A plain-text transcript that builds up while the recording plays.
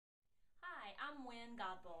I'm Wynn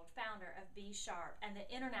Godbold, founder of Be Sharp and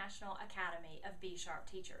the International Academy of Be Sharp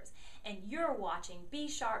Teachers, and you're watching Be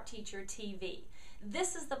Sharp Teacher TV.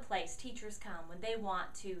 This is the place teachers come when they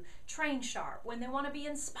want to train sharp, when they want to be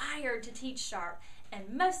inspired to teach sharp, and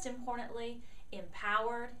most importantly,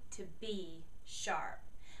 empowered to be sharp.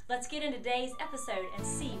 Let's get into today's episode and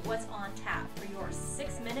see what's on tap for your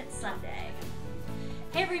 6-Minute Sunday.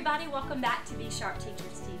 Hey everybody, welcome back to Be Sharp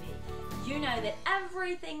Teachers TV. You know that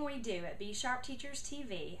everything we do at Be Sharp Teachers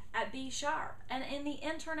TV, at Be Sharp, and in the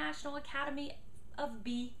International Academy of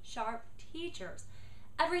Be Sharp Teachers,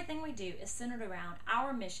 everything we do is centered around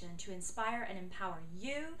our mission to inspire and empower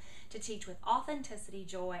you to teach with authenticity,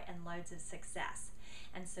 joy, and loads of success.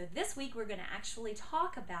 And so this week we're going to actually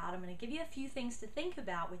talk about, I'm going to give you a few things to think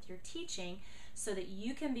about with your teaching so that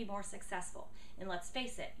you can be more successful. And let's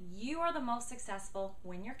face it, you are the most successful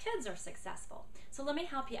when your kids are successful. So let me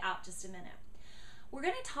help you out just a minute. We're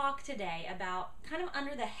going to talk today about kind of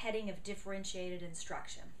under the heading of differentiated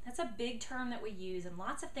instruction. That's a big term that we use, and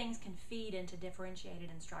lots of things can feed into differentiated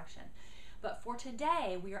instruction. But for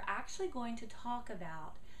today, we are actually going to talk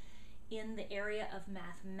about in the area of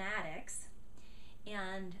mathematics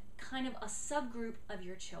and kind of a subgroup of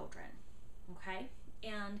your children, okay?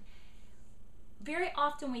 And very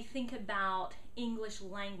often we think about English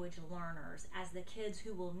language learners as the kids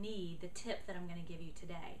who will need the tip that I'm going to give you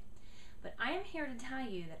today. But I am here to tell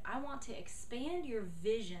you that I want to expand your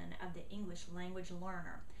vision of the English language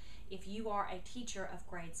learner if you are a teacher of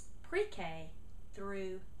grades pre-K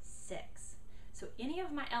through 6. So any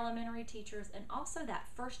of my elementary teachers and also that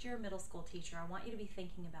first year middle school teacher, I want you to be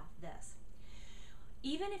thinking about this.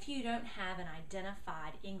 Even if you don't have an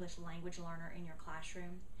identified English language learner in your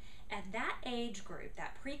classroom, at that age group,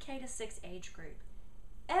 that pre-K to 6 age group,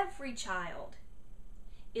 every child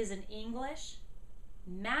is an English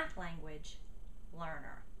math language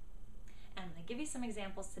learner. And I'm going to give you some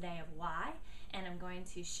examples today of why, and I'm going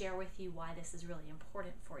to share with you why this is really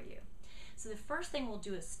important for you. So the first thing we'll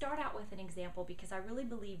do is start out with an example because I really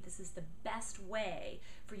believe this is the best way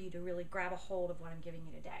for you to really grab a hold of what I'm giving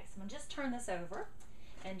you today. So I'm going to just turn this over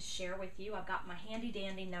and share with you. I've got my handy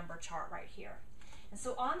dandy number chart right here. And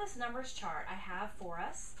so on this numbers chart, I have for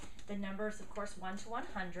us the numbers, of course, 1 to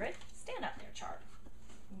 100. Stand up there, chart.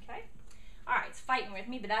 Okay? All right, it's fighting with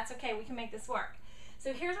me, but that's okay. We can make this work.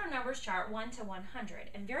 So here's our numbers chart, 1 to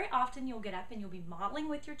 100. And very often you'll get up and you'll be modeling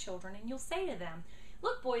with your children and you'll say to them,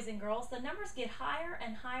 look, boys and girls, the numbers get higher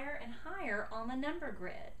and higher and higher on the number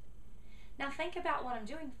grid. Now think about what I'm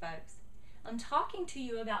doing, folks. I'm talking to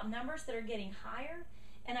you about numbers that are getting higher,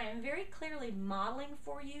 and I am very clearly modeling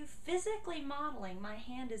for you, physically modeling. My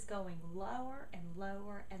hand is going lower and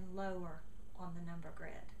lower and lower on the number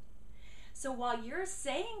grid. So while you're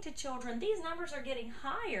saying to children, these numbers are getting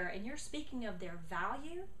higher, and you're speaking of their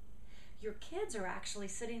value, your kids are actually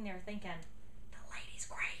sitting there thinking, the lady's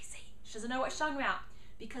crazy. She doesn't know what she's talking about,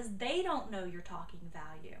 because they don't know you're talking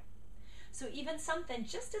value. So even something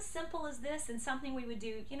just as simple as this, and something we would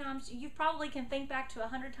do, you know, you probably can think back to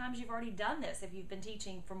 100 times you've already done this if you've been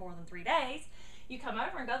teaching for more than 3 days. You come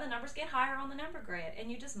over and go, the numbers get higher on the number grid, and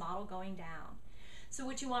you just model going down. So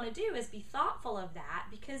what you want to do is be thoughtful of that,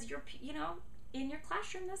 because you're, you know, in your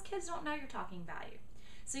classroom, those kids don't know you're talking value.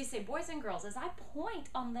 So you say, boys and girls, as I point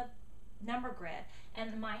on the number grid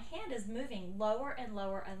and my hand is moving lower and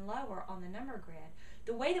lower and lower on the number grid,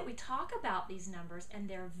 the way that we talk about these numbers and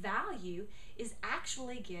their value is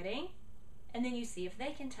actually getting, and then you see if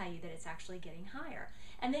they can tell you that it's actually getting higher.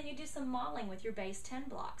 And then you do some modeling with your base 10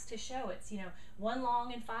 blocks to show it's, you know, 1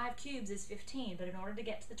 long and 5 cubes is 15, but in order to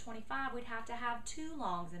get to the 25, we'd have to have 2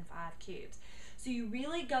 longs and 5 cubes. So you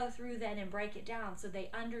really go through that and break it down so they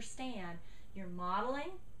understand you're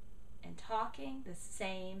modeling and talking the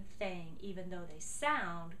same thing, even though they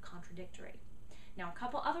sound contradictory. Now, a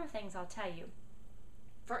couple other things I'll tell you.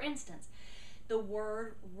 For instance, the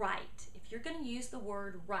word right. If you're going to use the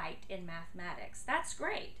word right in mathematics, that's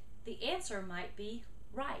great. The answer might be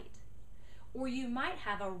right. Or you might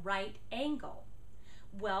have a right angle.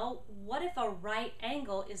 Well, what if a right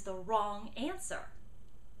angle is the wrong answer?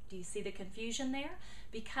 Do you see the confusion there?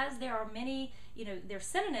 Because there are many, you know, there's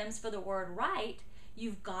synonyms for the word right,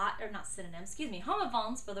 you've got, or not synonyms, excuse me,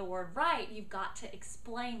 homophones for the word right, you've got to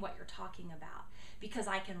explain what you're talking about. Because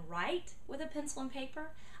I can write with a pencil and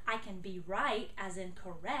paper, I can be right as in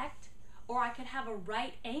correct, or I could have a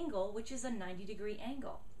right angle, which is a 90-degree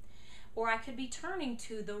angle. Or I could be turning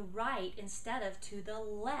to the right instead of to the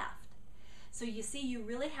left. So you see, you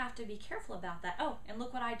really have to be careful about that. Oh, and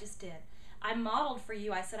look what I just did. I modeled for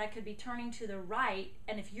you. I said I could be turning to the right,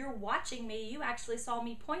 and if you're watching me, you actually saw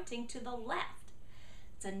me pointing to the left.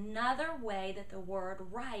 It's another way that the word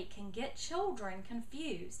right can get children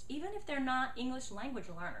confused, even if they're not English language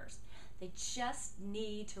learners. They just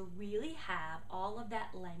need to really have all of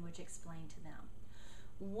that language explained to them.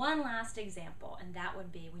 One last example, and that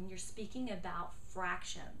would be when you're speaking about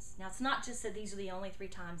fractions. Now, it's not just that these are the only 3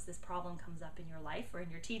 times this problem comes up in your life or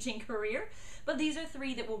in your teaching career, but these are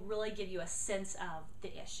 3 that will really give you a sense of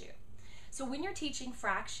the issue. So when you're teaching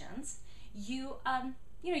fractions, you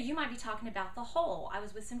might be talking about the whole. I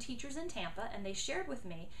was with some teachers in Tampa, and they shared with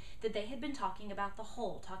me that they had been talking about the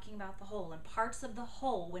whole, and parts of the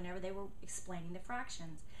whole whenever they were explaining the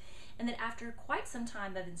fractions. And that after quite some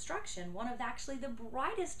time of instruction, one of actually the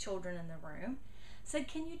brightest children in the room said,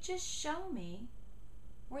 "Can you just show me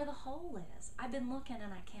where the whole is? I've been looking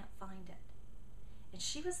and I can't find it." And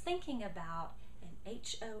she was thinking about an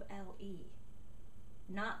H-O-L-E,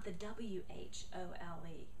 not the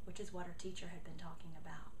W-H-O-L-E, which is what her teacher had been talking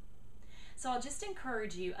about. So I'll just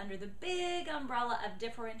encourage you, under the big umbrella of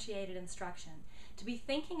differentiated instruction, to be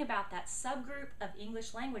thinking about that subgroup of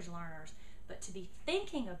English language learners, but to be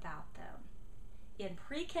thinking about them in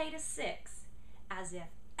pre-K-6 as if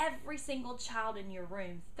every single child in your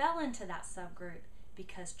room fell into that subgroup,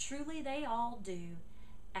 because truly they all do,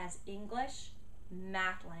 as English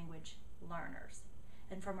math language learners.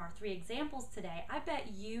 And from our 3 examples today, I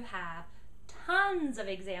bet you have tons of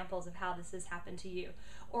examples of how this has happened to you.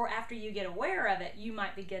 Or after you get aware of it, you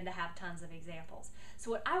might begin to have tons of examples.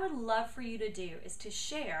 So what I would love for you to do is to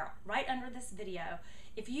share right under this video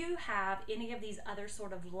if you have any of these other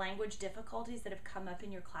sort of language difficulties that have come up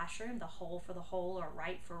in your classroom, the whole for the whole, or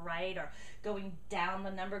right for right, or going down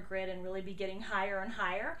the number grid and really be getting higher and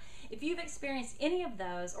higher. If you've experienced any of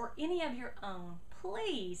those or any of your own,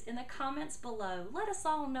 please, in the comments below, let us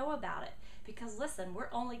all know about it. Because listen, we're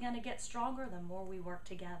only going to get stronger the more we work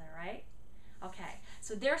together, right? Okay,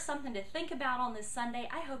 so there's something to think about on this Sunday.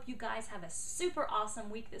 I hope you guys have a super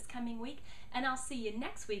awesome week this coming week, and I'll see you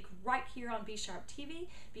next week right here on B Sharp TV.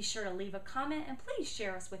 Be sure to leave a comment, and please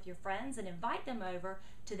share us with your friends and invite them over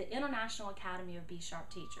to the International Academy of B Sharp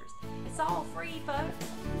Teachers. It's all free, folks,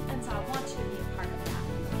 and so I want you to be a part of that.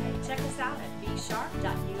 Okay, check us out at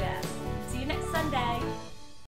bsharp.edu.